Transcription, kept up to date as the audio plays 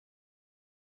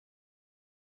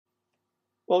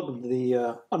Welcome to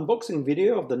the unboxing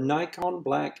video of the Nikon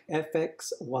Black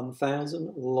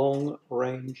fx1000 long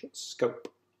range scope.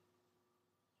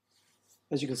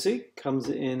 As you can see, it comes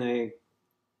in a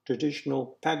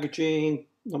traditional packaging,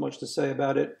 not much to say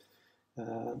about it.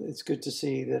 It's good to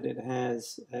see that it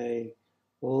has a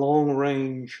long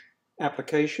range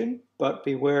application, but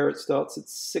beware, it starts at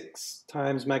 6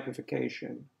 times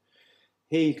magnification.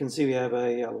 Here you can see we have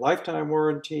a lifetime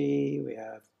warranty, we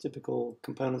have typical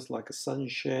components like a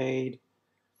sunshade,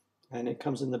 and it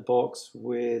comes in the box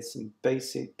with some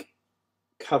basic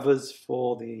covers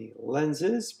for the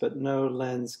lenses, but no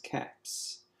lens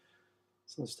caps.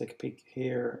 So let's take a peek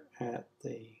here at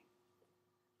the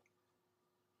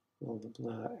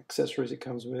accessories it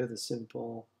comes with, the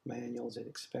simple manuals you'd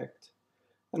expect.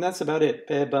 And that's about it,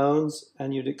 bare bones,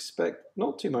 and you'd expect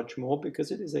not too much more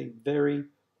because it is a very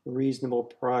reasonable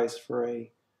price for a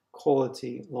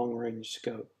quality long-range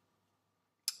scope.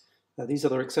 These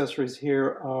other accessories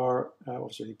here are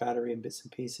obviously battery and bits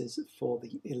and pieces for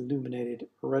the illuminated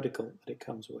reticle that it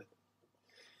comes with.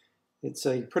 It's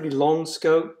a pretty long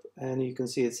scope, and you can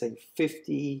see it's a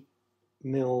 50mm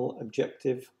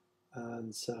objective,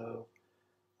 and so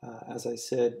as I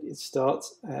said, it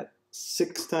starts at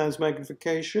 6 times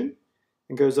magnification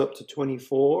and goes up to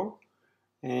 24.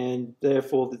 And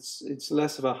therefore it's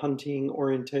less of a hunting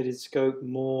orientated scope,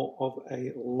 more of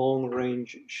a long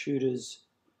range shooters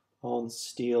on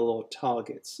steel or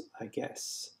targets, I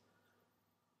guess.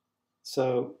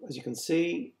 So as you can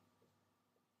see,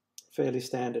 fairly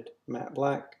standard matte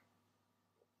black.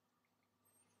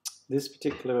 This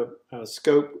particular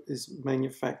scope is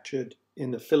manufactured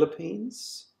in the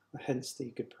Philippines, hence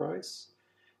the good price.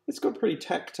 It's got pretty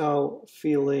tactile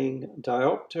feeling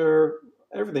diopter.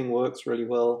 Everything works really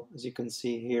well. As you can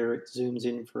see here, it zooms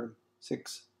in from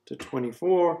 6 to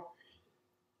 24,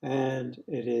 and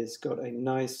it has got a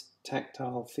nice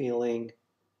tactile feeling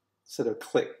sort of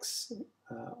clicks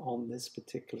on this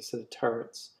particular set of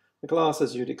turrets. The glass,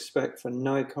 as you'd expect for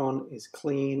Nikon, is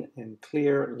clean and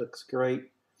clear. It looks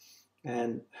great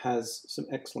and has some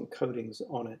excellent coatings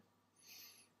on it.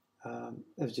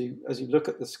 As you look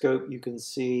at the scope, you can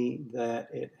see that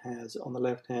it has on the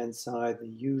left hand side the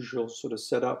usual sort of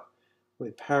setup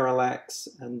with parallax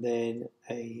and then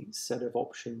a set of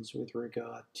options with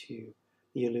regard to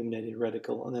the illuminated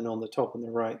reticle, and then on the top and the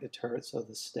right the turrets are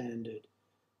the standard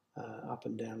up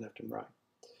and down, left and right.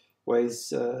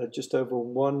 Weighs just over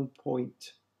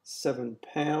 1.7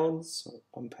 pounds, or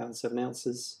 1 pound 7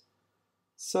 ounces,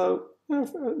 so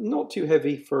not too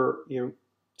heavy for your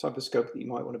type of scope that you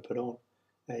might want to put on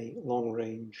a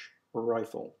long-range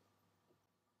rifle.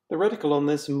 The reticle on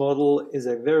this model is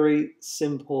a very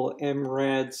simple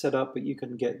MRAD setup, but you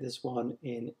can get this one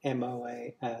in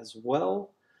MOA as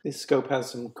well. This scope has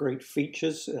some great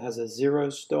features. It has a zero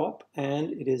stop,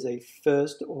 and it is a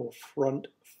first or front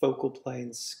focal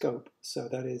plane scope, so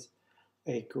that is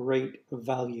a great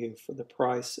value for the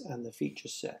price and the feature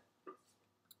set.